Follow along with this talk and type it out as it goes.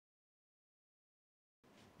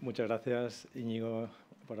muchas gracias, Íñigo,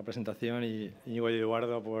 por la presentación y Íñigo y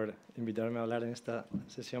Eduardo por invitarme a hablar en esta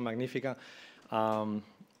sesión magnífica.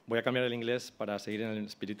 Voy a cambiar el inglés para seguir en el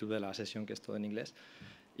espíritu de la sesión, que es todo en inglés,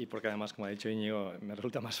 y porque además, como ha dicho Íñigo, me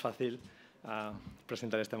resulta más fácil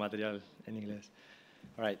presentar este material en inglés.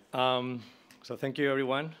 All right. So thank you,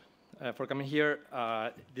 everyone, for coming here.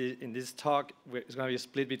 In this talk, it's going to be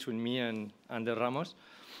split between me and Ander Ramos.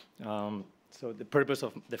 So the purpose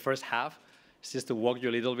of the first half is just to walk you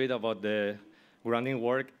a little bit about the grounding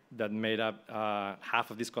work that made up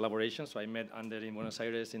half of this collaboration. So I met Ander in Buenos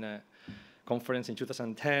Aires in a conference in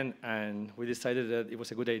 2010, and we decided that it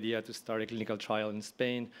was a good idea to start a clinical trial in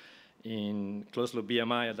Spain in closed-loop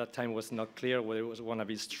BMI. At that time, it was not clear whether it was going to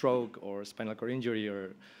be stroke or spinal cord injury or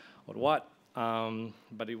what.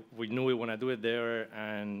 But we knew we want to do it there,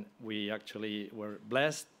 and we actually were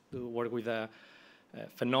blessed to work with a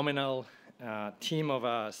phenomenal team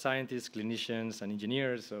of scientists, clinicians, and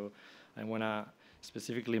engineers. So I want to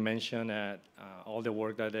specifically mention all the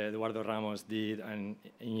work that Eduardo Ramos did and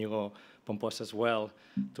Íñigo Pompos as well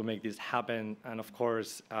to make this happen. And of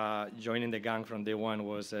course, joining the gang from day one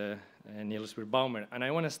was Niels Baumer. And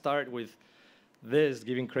I want to start with this,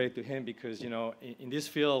 giving credit to him, because in this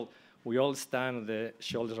field, we all stand on the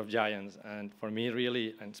shoulders of giants. And for me,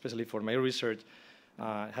 really, and especially for my research,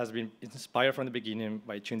 has been inspired from the beginning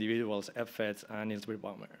by two individuals, Ed Fetz and Niels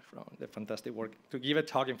Baumer, from the fantastic work. To give a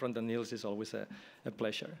talk in front of Niels is always a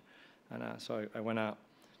pleasure. And so I want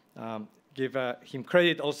to give him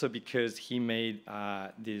credit also because he made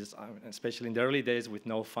this, especially in the early days with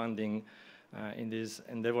no funding in this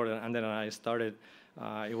endeavor, and then I started.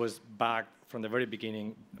 It was backed from the very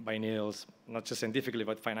beginning by Niels, not just scientifically,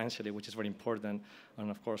 but financially, which is very important, and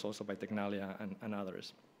of course also by Tecnalia and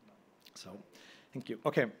others. So. Thank you.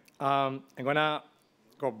 Okay, I'm gonna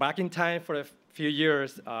go back in time for a few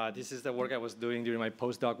years. This is the work I was doing during my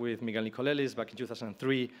postdoc with Miguel Nicolelis back in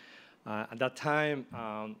 2003. At that time,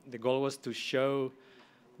 the goal was to show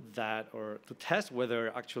that, or to test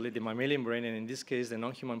whether actually the mammalian brain, and in this case, the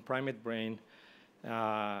non-human primate brain,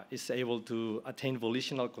 is able to attain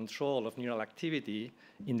volitional control of neural activity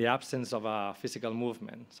in the absence of physical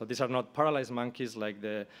movement. So these are not paralyzed monkeys like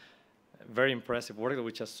the very impressive work that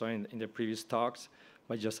we just saw in the previous talks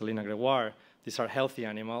by Jocelyn Gregoire. These are healthy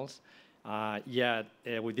animals. Yet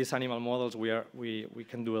with these animal models, we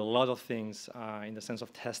can do a lot of things in the sense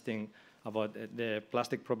of testing about the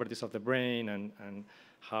plastic properties of the brain and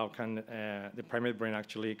how can the primate brain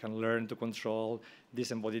actually can learn to control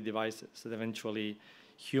disembodied devices that eventually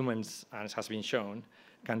humans, as has been shown,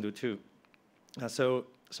 can do too. So,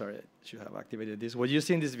 sorry, I should have activated this. What you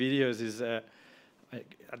see in these videos is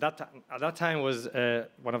at that time was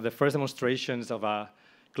one of the first demonstrations of a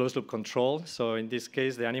closed-loop control. So in this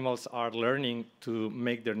case, the animals are learning to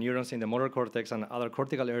make their neurons in the motor cortex and other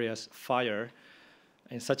cortical areas fire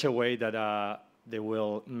in such a way that they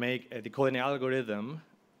will make a decoding algorithm,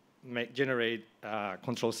 generate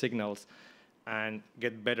control signals, and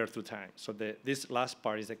get better through time. So this last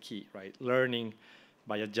part is the key, right? Learning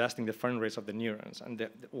by adjusting the frame rates of the neurons. And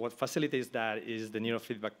what facilitates that is the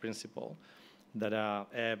neurofeedback principle that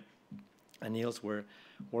Eb and Niels were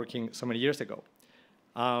working so many years ago.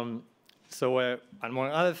 So among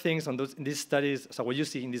other things in these studies, so what you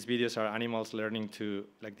see in these videos are animals learning to,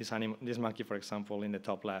 like this monkey, for example, in the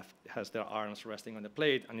top left, has their arms resting on the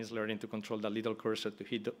plate and is learning to control that little cursor to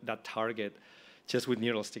hit that target just with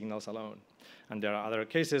neural signals alone. And there are other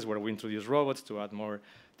cases where we introduce robots to add more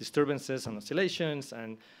disturbances and oscillations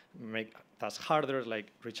and make tasks harder, like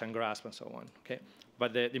reach and grasp and so on, okay?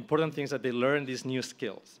 But the important thing is that they learn these new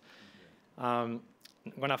skills. I'm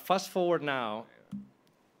going to fast forward now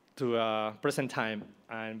to present time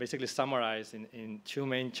and basically summarize in two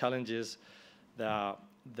main challenges the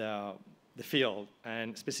field.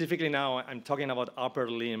 And specifically now, I'm talking about upper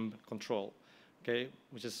limb control, okay,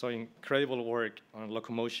 which is so incredible work on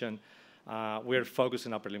locomotion. We're focused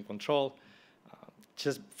on upper limb control.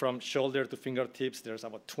 Just from shoulder to fingertips, there's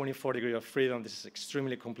about 24 degrees of freedom. This is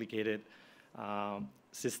extremely complicated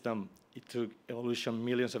system. It took evolution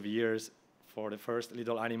millions of years for the first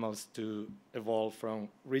little animals to evolve from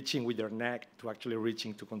reaching with their neck to actually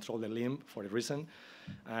reaching to control the limb for a reason.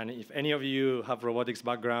 And if any of you have robotics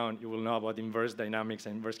background, you will know about inverse dynamics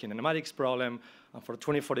and inverse kinematics problem. And for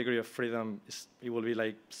 24 degrees of freedom, it will be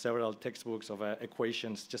like several textbooks of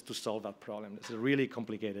equations just to solve that problem. It's a really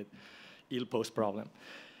complicated ill-posed problem.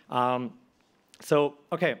 So,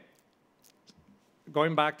 okay.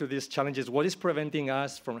 Going back to these challenges, what is preventing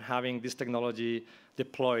us from having this technology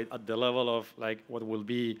deployed at the level of like what will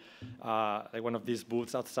be like one of these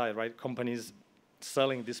booths outside, right? Companies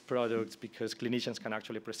selling these products because clinicians can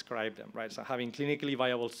actually prescribe them, right? So having clinically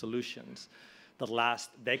viable solutions that last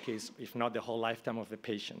decades, if not the whole lifetime of the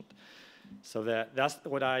patient. So that's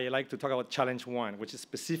what I like to talk about challenge one, which is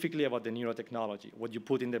specifically about the neurotechnology, what you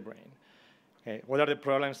put in the brain. Okay, what are the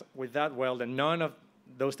problems with that? Well, none of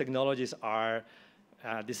those technologies are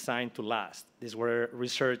designed to last. These were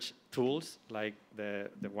research tools, like the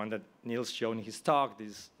one that Neil's shown in his talk,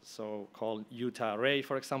 this so-called Utah array,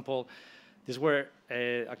 for example. These were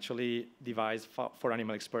actually devised for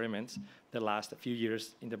animal experiments that last a few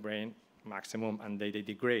years in the brain maximum, and they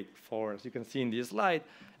degrade for, as you can see in this slide,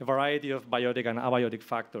 a variety of biotic and abiotic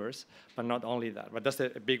factors, but not only that. But that's a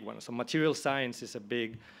big one. So material science is a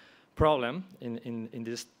big problem in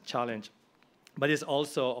this challenge. But it's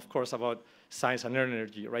also, of course, about science and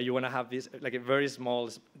energy, right? You want to have this, like a very small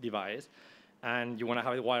device, and you want to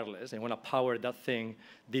have it wireless, and you want to power that thing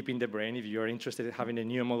deep in the brain if you're interested in having a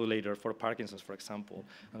neuromodulator for Parkinson's, for example,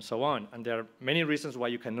 and so on. And there are many reasons why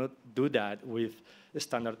you cannot do that with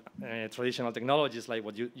standard traditional technologies like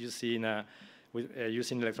what you see in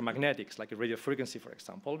using electromagnetics, like a radio frequency, for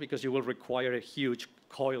example, because you will require a huge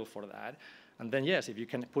coil for that. And then, yes, if you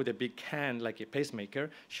can put a big can like a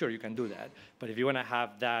pacemaker, sure, you can do that. But if you want to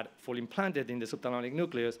have that fully implanted in the subthalamic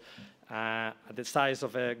nucleus at the size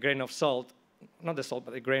of a grain of salt, not the salt,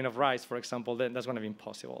 but a grain of rice, for example, then that's going to be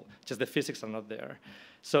impossible. Just the physics are not there.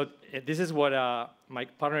 So this is what my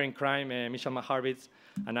partner in crime, Michel Maharvitz,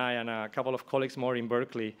 and I, and a couple of colleagues more in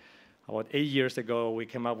Berkeley, about 8 years ago, we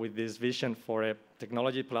came up with this vision for a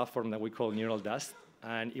technology platform that we call Neural Dust.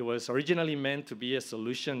 And it was originally meant to be a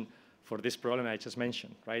solution for this problem I just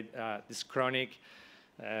mentioned, right? This chronic,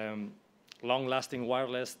 long-lasting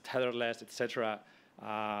wireless, tetherless, etc.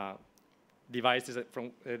 Devices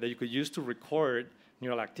that you could use to record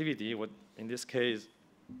neural activity. What in this case,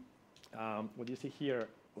 what you see here,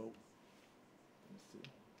 well, let's see,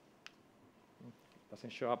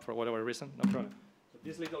 doesn't show up for whatever reason. No problem. So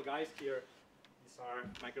these little guys here, these are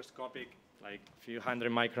microscopic, like a few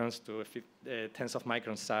hundred microns to tens of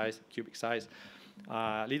micron size, cubic size.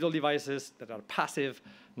 Little devices that are passive,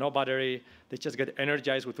 no battery. They just get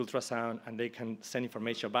energized with ultrasound, and they can send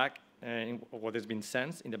information back in what has been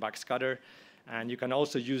sensed in the backscatter. And you can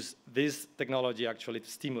also use this technology actually to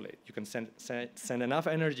stimulate. You can send enough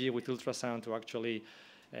energy with ultrasound to actually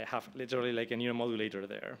have literally like a neuromodulator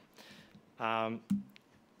there.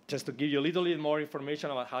 Just to give you a little bit more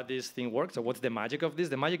information about how this thing works, so what's the magic of this?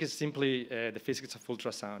 The magic is simply the physics of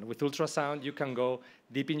ultrasound. With ultrasound, you can go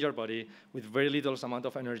deep in your body with very little amount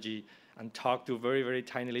of energy and talk to very, very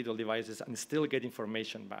tiny little devices and still get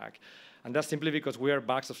information back. And that's simply because we are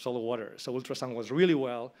bags of salt water. So ultrasound works really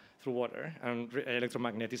well through water, and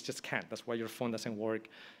electromagnetics just can't. That's why your phone doesn't work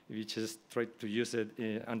if you just try to use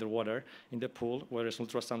it underwater in the pool, whereas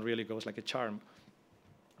ultrasound really goes like a charm.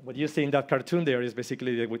 What you see in that cartoon there is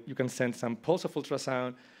basically you can send some pulse of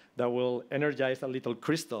ultrasound that will energize a little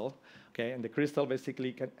crystal, okay? And the crystal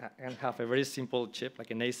basically can have a very simple chip, like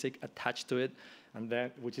an ASIC, attached to it, and then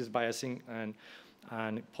which is biasing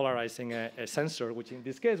and polarizing a sensor, which in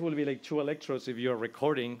this case will be like 2 electrodes if you're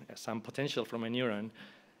recording some potential from a neuron.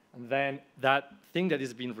 And then that thing that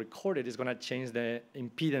is being recorded is going to change the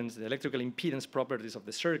impedance, the electrical impedance properties of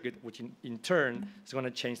the circuit, which in turn is going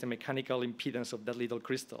to change the mechanical impedance of that little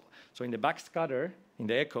crystal. So in the backscatter, in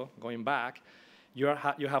the echo, going back, you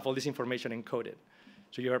have all this information encoded.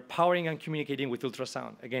 So you're powering and communicating with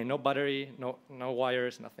ultrasound. Again, no battery, no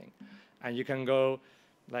wires, nothing. And you can go,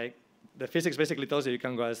 like, the physics basically tells you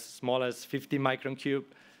can go as small as 50 micron cube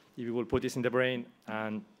if you will put this in the brain,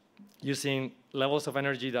 and using levels of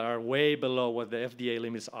energy that are way below what the FDA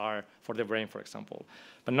limits are for the brain, for example.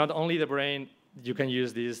 But not only the brain, you can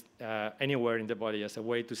use this anywhere in the body as a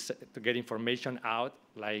way to get information out,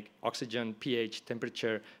 like oxygen, pH,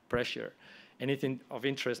 temperature, pressure. Anything of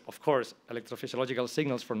interest, of course, electrophysiological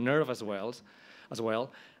signals for nerve as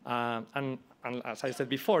well. And as I said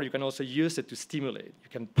before, you can also use it to stimulate. You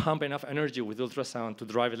can pump enough energy with ultrasound to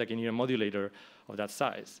drive it like a neuromodulator of that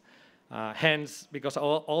size. Hence, because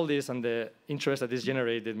all this and the interest that this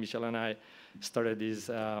generated, Michel and I started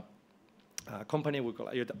this company we call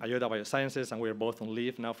IOTA Biosciences, and we're both on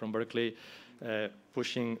leave now from Berkeley,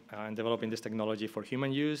 pushing and developing this technology for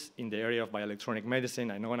human use in the area of bioelectronic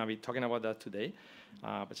medicine. I'm not going to be talking about that today,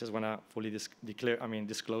 but just want to fully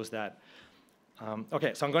disclose that.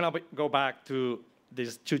 Okay, so I'm going to go back to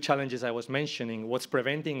these 2 challenges I was mentioning. What's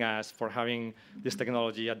preventing us from having this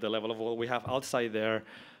technology at the level of what we have outside there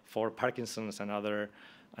for Parkinson's and other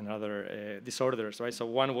disorders, right? So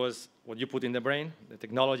one was what you put in the brain, the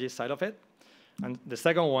technology side of it. And the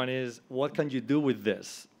second one is what can you do with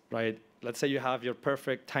this, right? let's say you have your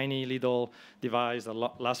perfect tiny little device that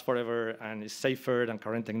lasts forever and is safer than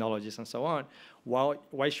current technologies and so on.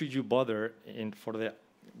 Why should you bother for the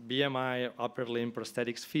BMI upper limb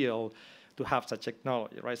prosthetics field to have such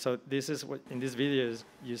technology, right? So this is what in these videos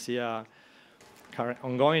you see current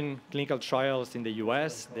ongoing clinical trials in the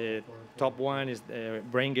US. The top one is the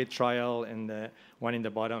BrainGate trial, and the one in the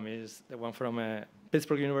bottom is the one from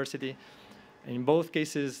Pittsburgh University. In both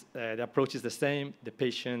cases, the approach is the same. The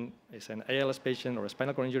patient is an ALS patient or a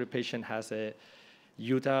spinal cord injury patient, has a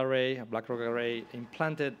Utah array, a Blackrock array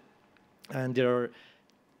implanted, and they're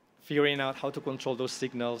figuring out how to control those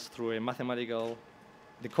signals through a mathematical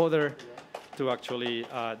decoder to actually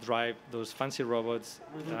drive those fancy robots,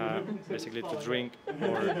 basically to drink,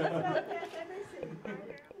 or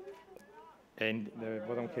in the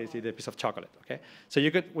bottom case, the piece of chocolate, okay? So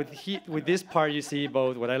you could, with this part, you see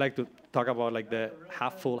both what I like to talk about, like the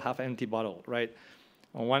half full, half empty bottle, right?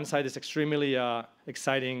 On one side, it's extremely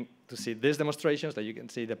exciting to see these demonstrations, that you can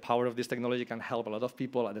see the power of this technology can help a lot of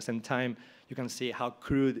people. At the same time, you can see how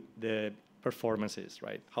crude the performance is,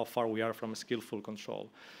 right? How far we are from skillful control.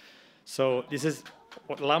 So this is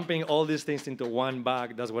lumping all these things into one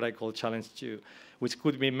bag. That's what I call challenge 2, which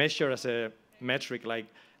could be measured as a metric, like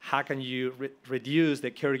how can you reduce the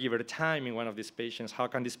caregiver time in one of these patients? How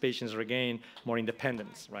can these patients regain more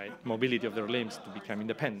independence, right? Mobility of their limbs to become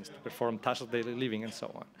independent, to perform tasks of daily living, and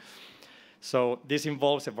so on. So this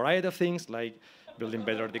involves a variety of things, like building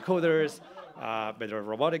better decoders, better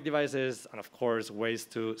robotic devices, and of course, ways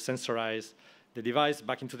to sensorize the device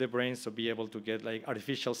back into the brain, so be able to get like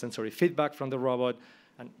artificial sensory feedback from the robot,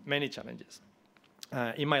 and many challenges.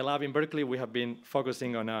 In my lab in Berkeley, we have been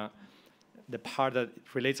focusing on the part that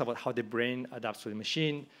relates about how the brain adapts to the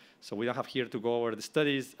machine. So we don't have here to go over the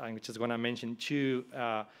studies. I'm just going to mention 2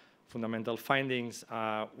 fundamental findings.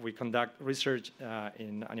 We conduct research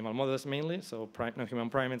in animal models mainly, so non-human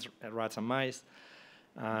primates, rats and mice,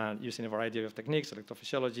 using a variety of techniques,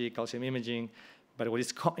 electrophysiology, calcium imaging. But what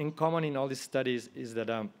is in common in all these studies is that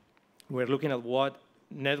we're looking at what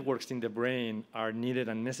networks in the brain are needed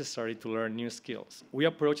and necessary to learn new skills. We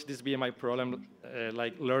approach this BMI problem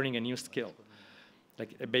like learning a new skill.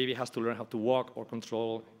 Like a baby has to learn how to walk or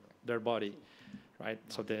control their body, right?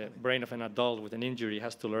 So the brain of an adult with an injury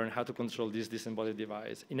has to learn how to control this disembodied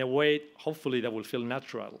device in a way, hopefully, that will feel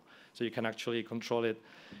natural, so you can actually control it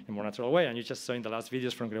in a more natural way. And you just saw in the last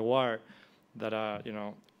videos from Gregoire that you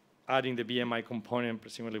know, adding the BMI component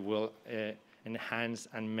presumably will enhance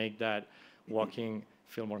and make that walking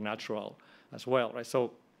feel more natural as well, right?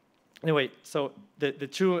 So anyway, so the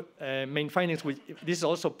 2 main findings, this is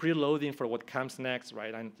also preloading for what comes next,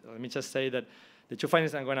 right? And let me just say that the 2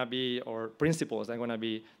 findings I'm going to be, or principles I'm going to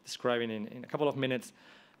be describing in a couple of minutes,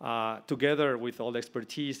 together with all the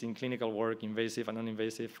expertise in clinical work, invasive and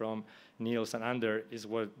non-invasive, from Niels and Ander, is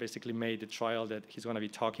what basically made the trial that he's going to be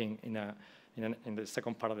talking in the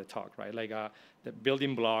second part of the talk, right? Like the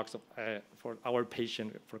building blocks for our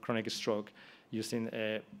patient for chronic stroke, using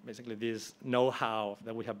basically this know-how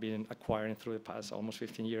that we have been acquiring through the past almost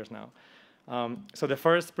 15 years now. So the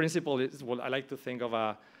first principle is what I like to think of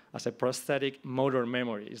as a prosthetic motor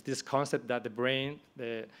memory. It's this concept that the brain,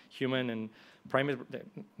 the human and the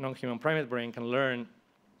non-human primate brain, can learn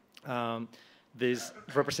these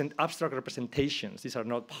abstract representations. These are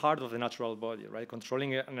not part of the natural body, right?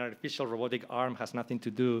 Controlling an artificial robotic arm has nothing to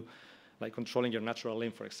do like controlling your natural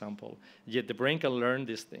limb, for example. Yet the brain can learn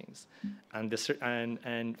these things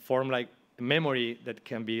and form like a memory that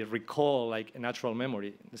can be recalled like a natural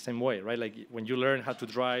memory the same way, right? Like when you learn how to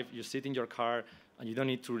drive, you sit in your car and you don't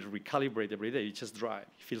need to recalibrate every day, you just drive.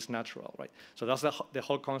 It feels natural, right? So that's the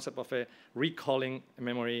whole concept of a recalling a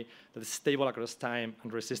memory that is stable across time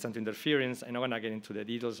and resistant to interference. I'm not gonna get into the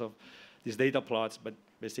details of these data plots, but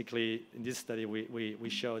basically in this study, we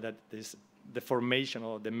show that the formation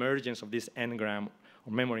or the emergence of this engram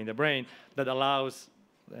or memory in the brain that allows,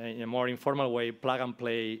 in a more informal way,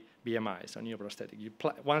 plug-and-play BMI, so neuroprosthetic.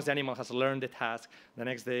 Once the animal has learned the task, the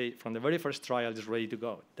next day, from the very first trial, it's ready to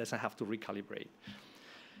go. It doesn't have to recalibrate.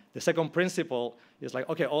 The second principle is like,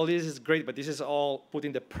 okay, all this is great, but this is all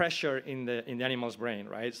putting the pressure in the animal's brain,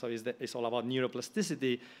 right? So it's all about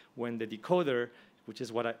neuroplasticity when the decoder, which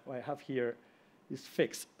is what I have here, is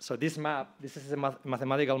fixed. So this map, this is a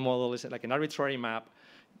mathematical model. It's like an arbitrary map.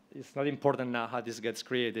 It's not important now how this gets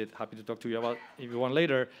created. Happy to talk to you about if you want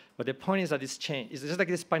later. But the point is that it's changed. It's just like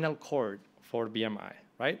the spinal cord for BMI,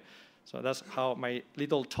 right? So that's how my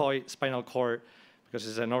little toy spinal cord, because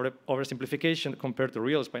it's an oversimplification compared to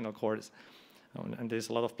real spinal cords, And there's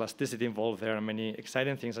a lot of plasticity involved there and many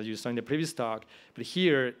exciting things as you saw in the previous talk. But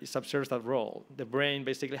here, it subserves that role. The brain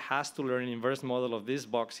basically has to learn an inverse model of this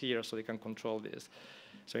box here so they can control this.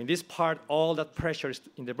 So in this part, all that pressure is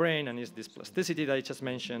in the brain and is this plasticity that I just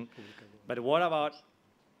mentioned. But what about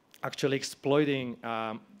actually exploiting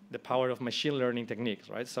the power of machine learning techniques,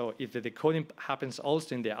 right? So if the decoding happens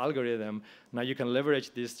also in the algorithm, now you can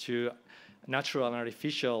leverage these two natural and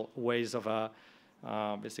artificial ways of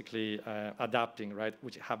basically adapting, right?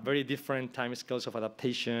 Which have very different time scales of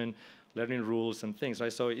adaptation, learning rules and things,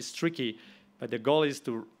 right? So it's tricky, but the goal is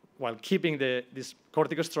to, while keeping this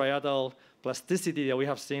corticostriatal plasticity that we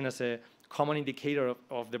have seen as a common indicator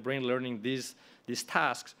of the brain learning these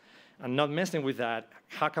tasks, and not messing with that,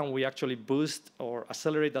 how can we actually boost or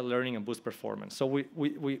accelerate that learning and boost performance? So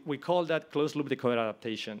we call that closed-loop decoder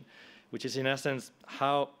adaptation, which is in essence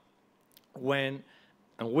how, when,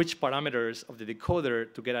 and which parameters of the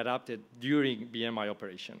decoder to get adapted during BMI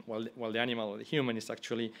operation, while the animal or the human is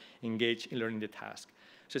actually engaged in learning the task.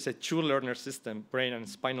 So it's a true learner system, brain and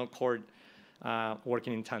spinal cord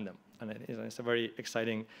working in tandem. And it's a very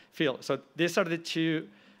exciting field. So these are the two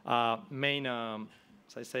main,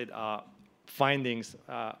 as I said, findings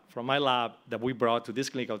from my lab that we brought to this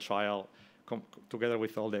clinical trial together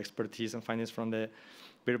with all the expertise and findings from the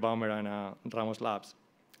Birbaumer and Ramos labs.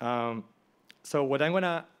 So what I'm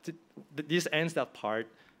gonna, this ends that part.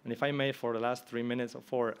 And if I may, for the last 3 minutes or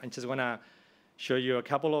 4, I'm just gonna show you a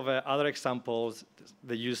couple of other examples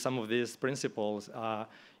that use some of these principles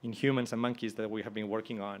in humans and monkeys that we have been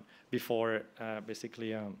working on before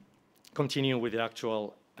basically continuing with the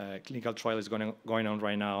actual clinical trial is going on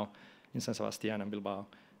right now in San Sebastian and Bilbao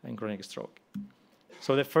in chronic stroke.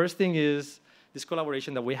 So the first thing is this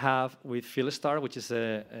collaboration that we have with Phil Starr, which is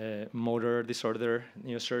a motor disorder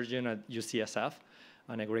neurosurgeon at UCSF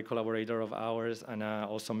and a great collaborator of ours and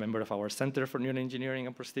also a member of our Center for Neuroengineering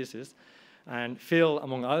and Prostheses. And Phil,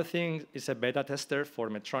 among other things, is a beta tester for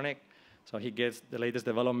Medtronic. So he gets the latest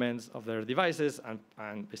developments of their devices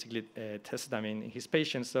and basically tests them in his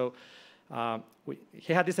patients. So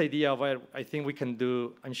he had this idea of what I think we can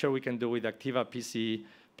do, I'm sure we can do with Activa PC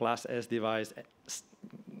plus S device,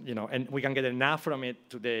 you know, and we can get enough from it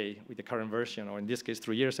today with the current version, or in this case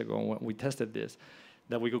 3 years ago when we tested this,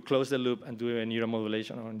 that we could close the loop and do a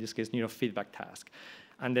neuromodulation, or in this case neurofeedback task.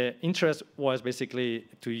 And the interest was basically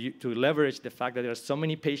to leverage the fact that there are so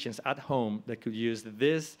many patients at home that could use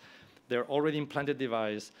this, their already implanted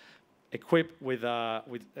device, equipped with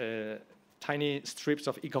tiny strips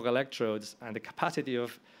of ECOG electrodes and the capacity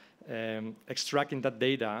of extracting that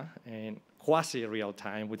data in quasi-real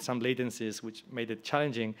time with some latencies, which made it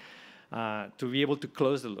challenging to be able to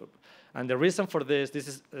close the loop. And the reason for this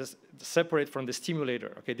is separate from the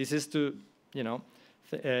stimulator. Okay, this is to, you know,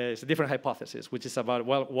 it's a different hypothesis, which is about,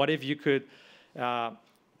 well, what if you could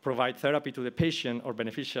provide therapy to the patient or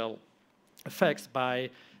beneficial effects by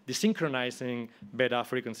desynchronizing beta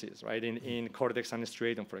frequencies, right, in cortex and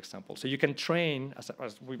striatum, for example. So you can train,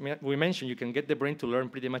 as we mentioned, you can get the brain to learn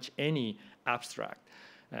pretty much any abstract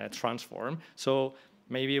transform. So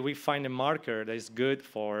maybe we find a marker that is good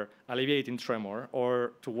for alleviating tremor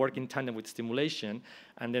or to work in tandem with stimulation,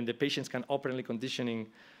 and then the patients can operantly conditioning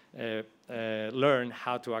learn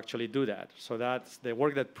how to actually do that. So that's the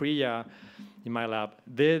work that Priya in my lab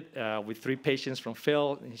did with 3 patients from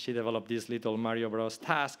Phil. She developed this little Mario Bros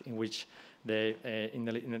task in which they, in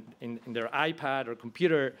their iPad or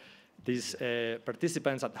computer, these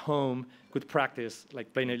participants at home could practice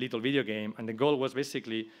like playing a little video game. And the goal was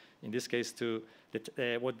basically, in this case,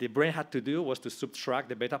 what the brain had to do was to subtract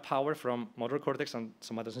the beta power from motor cortex and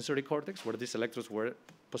somatosensory cortex, where these electrodes were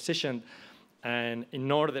positioned, and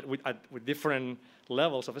in order with different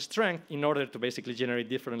levels of strength, in order to basically generate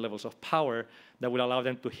different levels of power that will allow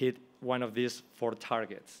them to hit one of these 4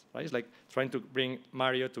 targets. Right? It's like trying to bring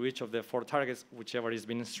Mario to each of the 4 targets, whichever he's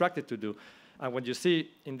been instructed to do. And what you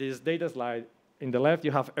see in this data slide, in the left,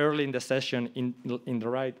 you have early in the session, in the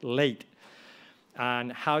right, late,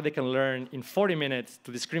 and how they can learn in 40 minutes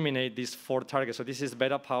to discriminate these 4 targets. So this is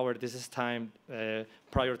beta power, this is time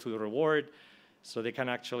prior to the reward, so they can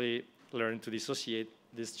actually learn to dissociate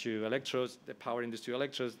these 2 electrodes, the power in these 2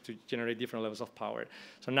 electrodes to generate different levels of power.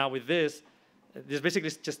 So now with this basically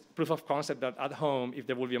is just proof of concept that at home, if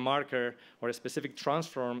there will be a marker or a specific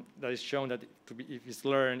transform that is shown that if it's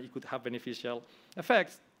learned, it could have beneficial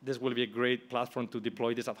effects, this will be a great platform to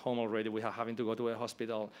deploy this at home already without having to go to a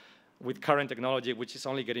hospital with current technology, which is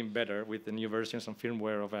only getting better with the new versions and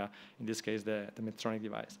firmware of, in this case, the Medtronic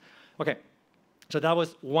device. Okay, so that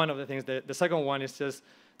was one of the things. The second one is just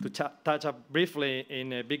to touch up briefly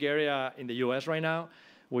in a big area in the US right now,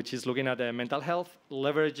 which is looking at mental health,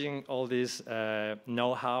 leveraging all these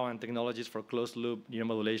know-how and technologies for closed-loop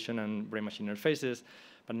neuromodulation and brain-machine interfaces,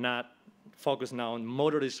 but not focused now on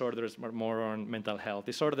motor disorders, but more on mental health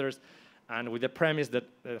disorders. And with the premise that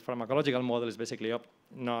the pharmacological model is basically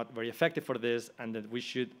not very effective for this, and that we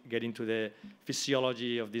should get into the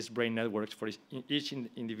physiology of these brain networks for each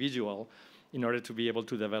individual in order to be able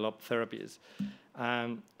to develop therapies.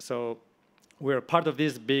 So we're part of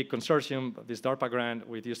this big consortium, this DARPA grant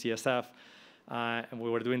with UCSF, and we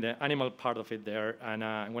were doing the animal part of it there. And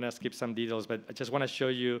I'm going to skip some details, but I just want to show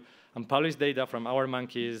you unpublished data from our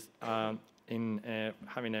monkeys in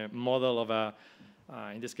having a model of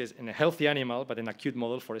in this case, in a healthy animal, but an acute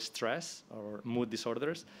model for stress or mood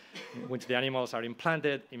disorders, in which the animals are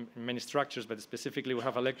implanted in many structures, but specifically we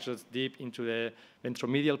have electrodes deep into the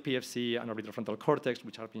ventromedial PFC and orbitofrontal cortex,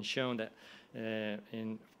 which have been shown that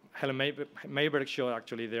in Helen Mayberg showed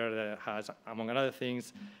actually there that has, among other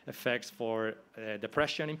things, effects for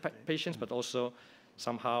depression in patients, but also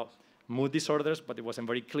somehow mood disorders, but it wasn't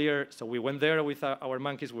very clear. So we went there with our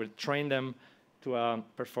monkeys, we trained them to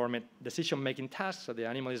perform a decision-making task. So the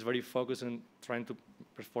animal is very focused on trying to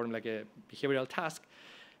perform like a behavioral task.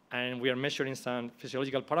 And we are measuring some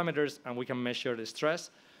physiological parameters, and we can measure the stress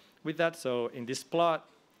with that. So in this plot,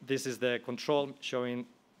 this is the control showing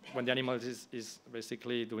when the animal is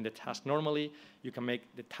basically doing the task normally. You can make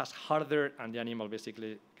the task harder, and the animal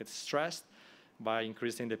basically gets stressed by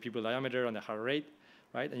increasing the pupil diameter and the heart rate,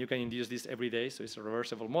 right? And you can induce this every day, so it's a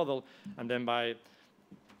reversible model. And then by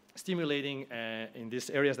stimulating in these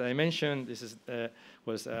areas that I mentioned. This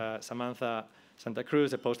was Samantha Santa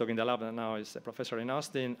Cruz, a postdoc in the lab, and now is a professor in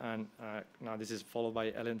Austin. And now this is followed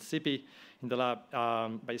by Ellen Sipi in the lab.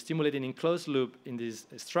 By stimulating in closed loop in this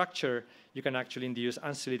structure, you can actually induce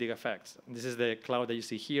anxiolytic effects. And this is the cloud that you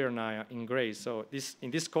see here now in gray. So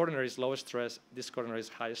in this corner is low stress, this corner is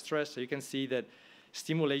high stress. So you can see that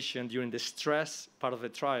stimulation during the stress part of the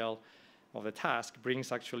trial of the task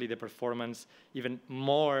brings actually the performance even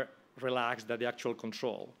more relaxed than the actual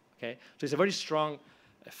control, okay? So it's a very strong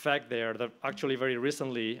effect there that actually very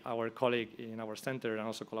recently our colleague in our center and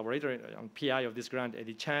also collaborator on PI of this grant,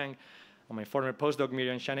 Eddie Chang, and my former postdoc,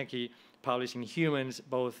 Miriam Shaneke, published in Humans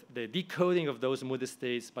both the decoding of those mood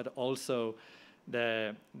states, but also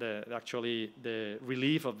the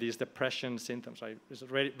relief of these depression symptoms, right? It's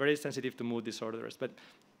very, very sensitive to mood disorders. But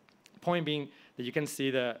point being that you can see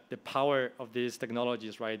the power of these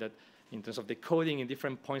technologies, right? That in terms of decoding in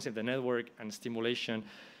different points of the network and stimulation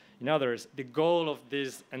in others, the goal of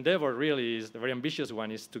this endeavor really is, the very ambitious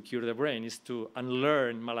one, is to cure the brain, is to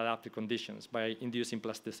unlearn maladaptive conditions by inducing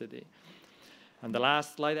plasticity. And the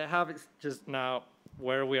last slide I have is just now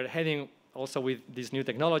where we are heading also with these new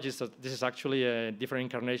technologies. So this is actually a different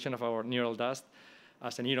incarnation of our neural dust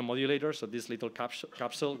as a neuromodulator. So this little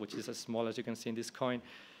capsule, which is as small as you can see in this coin,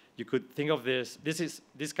 you could think of this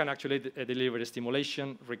can actually deliver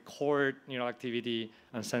stimulation, record neural activity,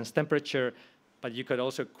 and sense temperature, but you could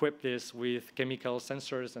also equip this with chemical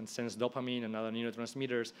sensors and sense dopamine and other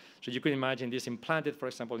neurotransmitters. So you could imagine this implanted, for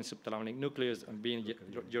example, in subthalamic nucleus and being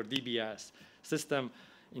your DBS system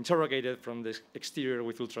interrogated from the exterior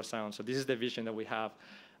with ultrasound. So this is the vision that we have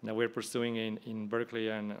and that we're pursuing in Berkeley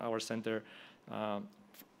and our center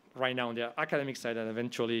right now on the academic side, and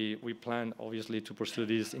eventually we plan, obviously, to pursue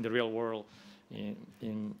this in the real world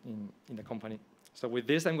in the company. So with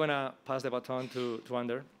this, I'm going to pass the baton to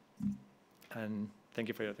Ander, and thank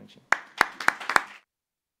you for your attention.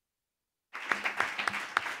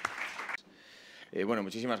 Bueno,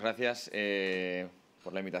 muchísimas gracias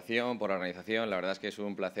por la invitación, por la organización. La verdad es que es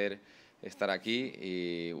un placer estar aquí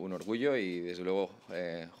y un orgullo, y desde luego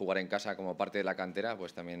jugar en casa como parte de la cantera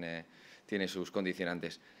pues también tiene sus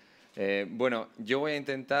condicionantes. Bueno, yo voy a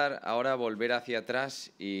intentar ahora volver hacia atrás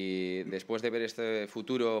y después de ver este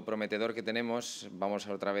futuro prometedor que tenemos, vamos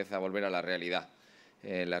otra vez a volver a la realidad.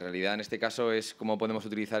 La realidad en este caso es cómo podemos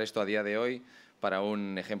utilizar esto a día de hoy para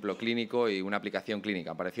un ejemplo clínico y una aplicación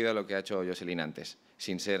clínica, parecido a lo que ha hecho Jocelyn antes,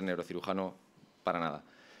 sin ser neurocirujano para nada.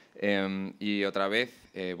 Y otra vez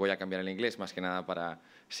voy a cambiar el inglés, más que nada para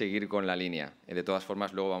seguir con la línea. De todas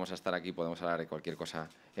formas, luego vamos a estar aquí, podemos hablar de cualquier cosa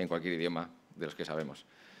en cualquier idioma de los que sabemos.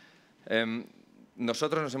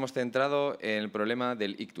 Nosotros nos hemos centrado en el problema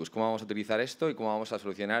del ICTUS, cómo vamos a utilizar esto y cómo vamos a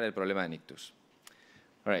solucionar el problema en ICTUS.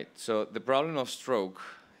 All right, so the problem of stroke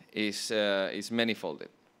is manifolded.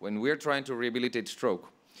 When we're trying to rehabilitate stroke,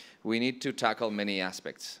 we need to tackle many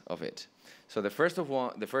aspects of it. So the first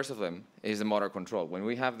of them is the motor control. When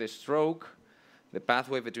we have the stroke, the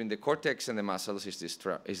pathway between the cortex and the muscles is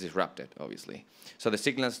disrupted, obviously. So the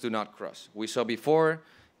signals do not cross. We saw before,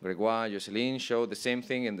 Gregoire, Jocelyn showed the same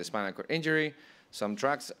thing in the spinal cord injury. Some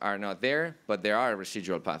tracts are not there, but there are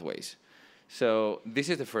residual pathways. So this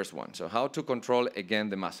is the first one. So how to control, again,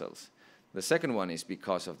 the muscles. The second one is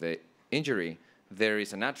because of the injury, there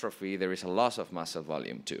is an atrophy, there is a loss of muscle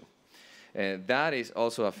volume too. That is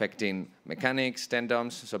also affecting mechanics,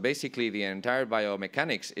 tendons. So basically, the entire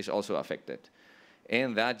biomechanics is also affected.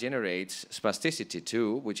 And that generates spasticity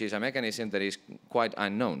too, which is a mechanism that is quite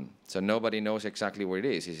unknown. So nobody knows exactly what it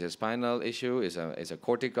is. Is it a spinal issue? Is it a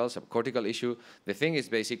cortical, subcortical issue? The thing is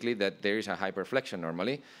basically that there is a hyperflexion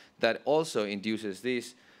normally that also induces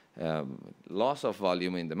this loss of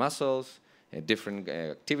volume in the muscles, different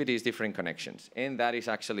activities, different connections. And that is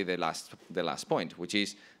actually the last point, which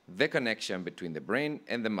is the connection between the brain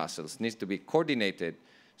and the muscles needs to be coordinated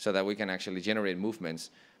so that we can actually generate movements,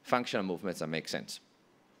 functional movements that make sense.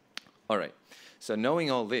 All right, so knowing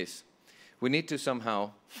all this, we need to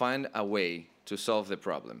somehow find a way to solve the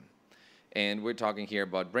problem. And we're talking here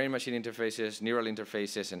about brain-machine interfaces, neural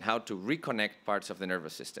interfaces, and how to reconnect parts of the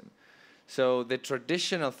nervous system. So the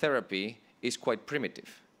traditional therapy is quite primitive.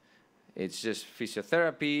 It's just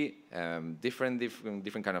physiotherapy, different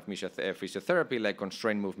kind of physiotherapy, like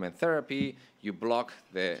constrained movement therapy. You block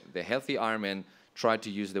the healthy arm and try to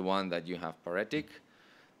use the one that you have paretic.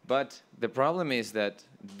 But the problem is that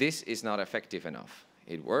this is not effective enough.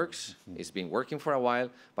 It works, it's been working for a while,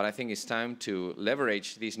 but I think it's time to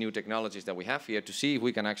leverage these new technologies that we have here to see if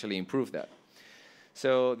we can actually improve that.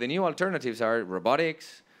 So the new alternatives are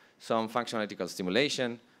robotics, some functional electrical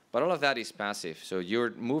stimulation, but all of that is passive. So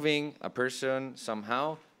you're moving a person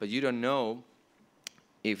somehow, but you don't know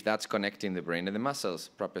if that's connecting the brain and the muscles.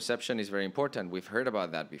 Proprioception is very important. We've heard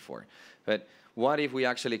about that before. But what if we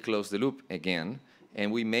actually close the loop again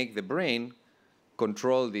and we make the brain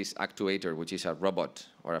control this actuator, which is a robot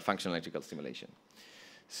or a functional electrical stimulation?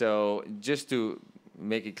 So just to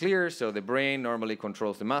make it clear, so the brain normally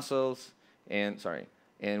controls the muscles,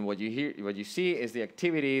 and what you see is the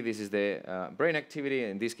activity. This is the brain activity.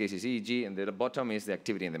 In this case, is EEG, and the bottom is the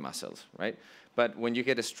activity in the muscles, right? But when you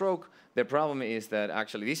get a stroke, the problem is that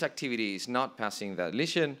actually this activity is not passing that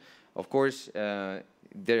lesion. Of course,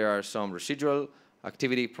 there are some residual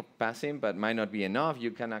activity passing, but might not be enough.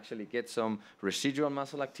 You can actually get some residual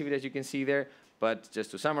muscle activity, as you can see there. But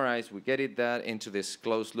just to summarize, we get that into this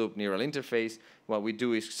closed-loop neural interface. What we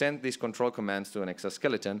do is send these control commands to an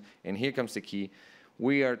exoskeleton, and here comes the key.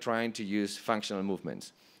 We are trying to use functional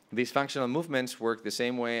movements. These functional movements work the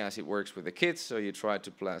same way as it works with the kids. So you try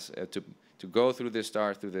to go through the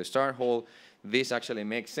star hole. This actually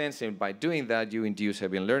makes sense, and by doing that, you induce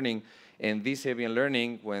Hebbian learning. And this Hebbian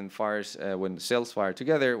learning, when cells fire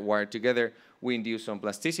together, wired together, we induce some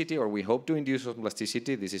plasticity, or we hope to induce some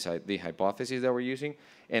plasticity. This is the hypothesis that we're using.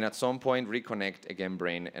 And at some point, reconnect again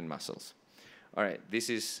brain and muscles. All right,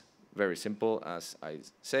 this is very simple, as I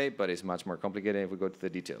say, but it's much more complicated if we go to the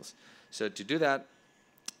details. So to do that,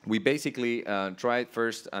 we basically tried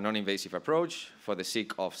first a non-invasive approach for the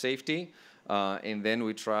sake of safety, and then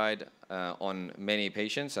we tried on many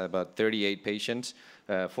patients, about 38 patients,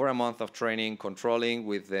 for a month of training, controlling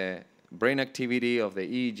with the brain activity of the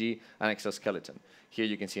EEG and exoskeleton. Here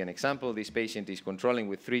you can see an example. This patient is controlling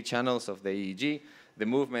with 3 channels of the EEG, the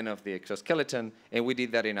movement of the exoskeleton, and we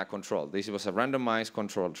did that in a control. This was a randomized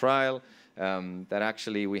controlled trial that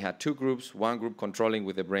actually we had 2 groups, one group controlling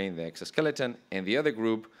with the brain the exoskeleton, and the other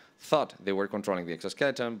group thought they were controlling the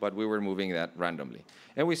exoskeleton, but we were moving that randomly.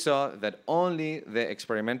 And we saw that only the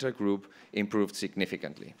experimental group improved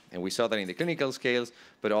significantly. And we saw that in the clinical scales,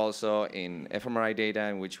 but also in fMRI data,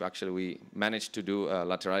 in which actually we managed to do a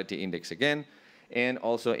laterality index again, and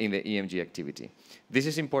also in the EMG activity. This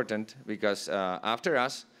is important because after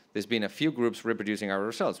us, there's been a few groups reproducing our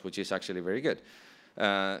results, which is actually very good.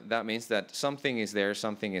 That means that something is there,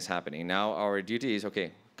 something is happening. Now our duty is,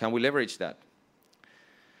 okay, can we leverage that?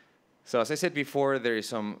 So as I said before, there is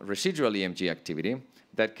some residual EMG activity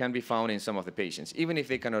that can be found in some of the patients. Even if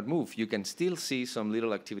they cannot move, you can still see some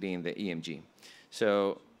little activity in the EMG.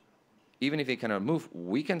 So even if they cannot move,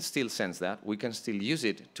 we can still sense that. We can still use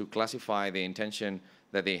it to classify the intention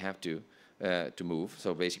that they have to move.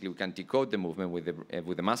 So basically, we can decode the movement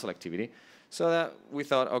with the muscle activity. So that we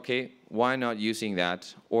thought, okay, why not using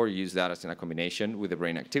that or use that as in a combination with the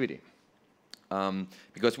brain activity?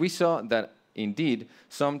 Because we saw that indeed,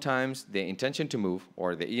 sometimes the intention to move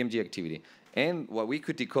or the EMG activity and what we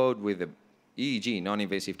could decode with the EEG,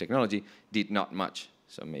 non-invasive technology, did not match.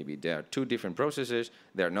 So maybe there are 2 different processes,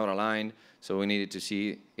 they're not aligned, so we needed to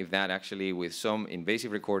see if that actually, with some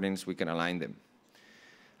invasive recordings, we can align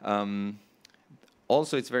them.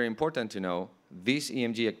 Also, it's very important to know this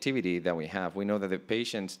EMG activity that we have. We know that the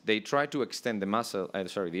patients, they try to extend the muscle,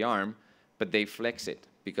 the arm, but they flex it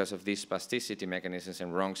because of these spasticity mechanisms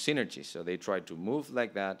and wrong synergies. So they try to move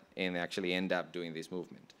like that and actually end up doing this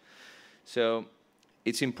movement. So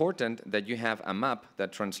it's important that you have a map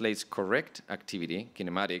that translates correct activity,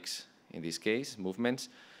 kinematics in this case, movements,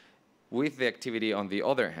 with the activity on the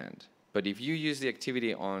other hand. But if you use the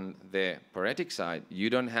activity on the paretic side, you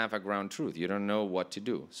don't have a ground truth. You don't know what to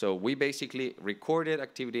do. So we basically recorded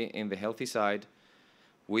activity in the healthy side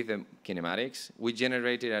with the kinematics. We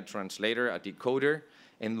generated a translator, a decoder,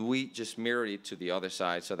 and we just mirrored it to the other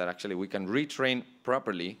side so that actually we can retrain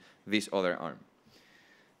properly this other arm.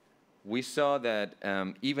 We saw that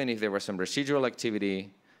even if there was some residual activity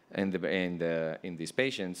in these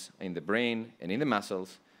patients, in the brain and in the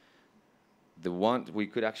muscles, we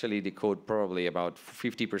could actually decode probably about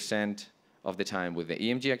 50% of the time with the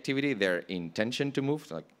EMG activity, their intention to move,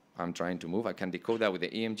 like I'm trying to move, I can decode that with the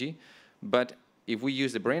EMG. But if we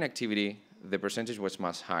use the brain activity, the percentage was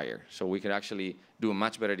much higher. So we could actually do a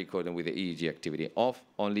much better decoding with the EEG activity of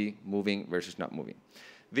only moving versus not moving.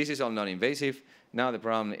 This is all non-invasive. Now the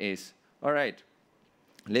problem is, all right,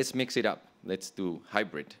 let's mix it up. Let's do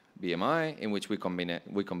hybrid BMI in which we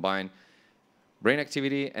combine brain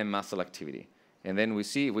activity and muscle activity. And then we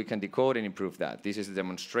see if we can decode and improve that. This is the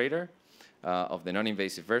demonstrator of the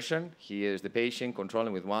non-invasive version. Here is the patient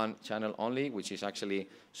controlling with one channel only, which is actually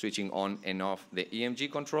switching on and off the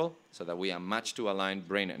EMG control so that we are matched to align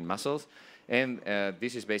brain and muscles. And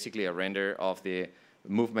this is basically a render of the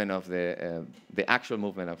movement of the actual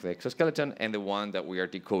movement of the exoskeleton and the one that we are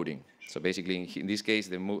decoding. So basically, in this case,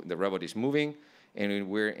 the robot is moving, and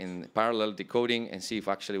we're in parallel decoding and see if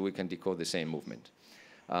actually we can decode the same movement.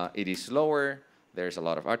 It is slower. There's a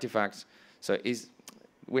lot of artifacts. So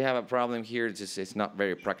we have a problem here. It's not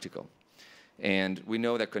very practical. And we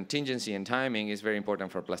know that contingency and timing is very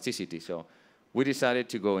important for plasticity. So we decided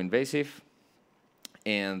to go invasive.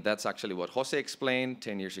 And that's actually what Jose explained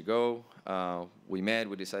 10 years ago. We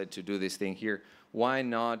decided to do this thing here. Why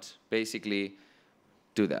not basically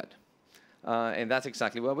do that? And that's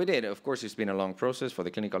exactly what we did. Of course, it's been a long process for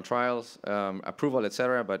the clinical trials, approval,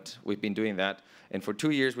 etc., but we've been doing that. And for 2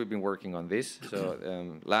 years, we've been working on this.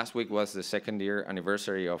 So last week was the 2nd-year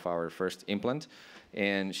anniversary of our first implant,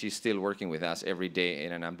 and she's still working with us every day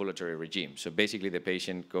in an ambulatory regime. So basically, the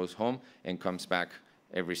patient goes home and comes back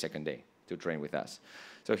every 2nd day to train with us.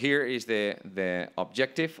 So here is the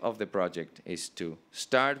objective of the project is to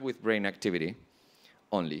start with brain activity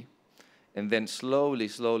only, and then slowly,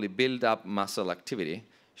 slowly build up muscle activity,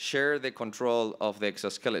 share the control of the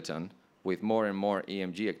exoskeleton with more and more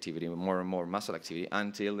EMG activity, more and more muscle activity,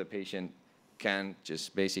 until the patient can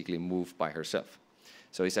just basically move by herself.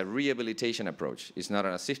 So it's a rehabilitation approach. It's not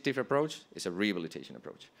an assistive approach, it's a rehabilitation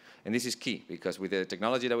approach. And this is key, because with the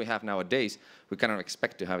technology that we have nowadays, we cannot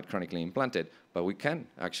expect to have it chronically implanted, but we can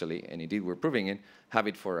actually, and indeed we're proving it, have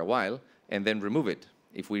it for a while, and then remove it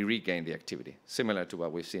if we regain the activity, similar to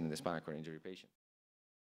what we've seen in the spinal cord injury patient.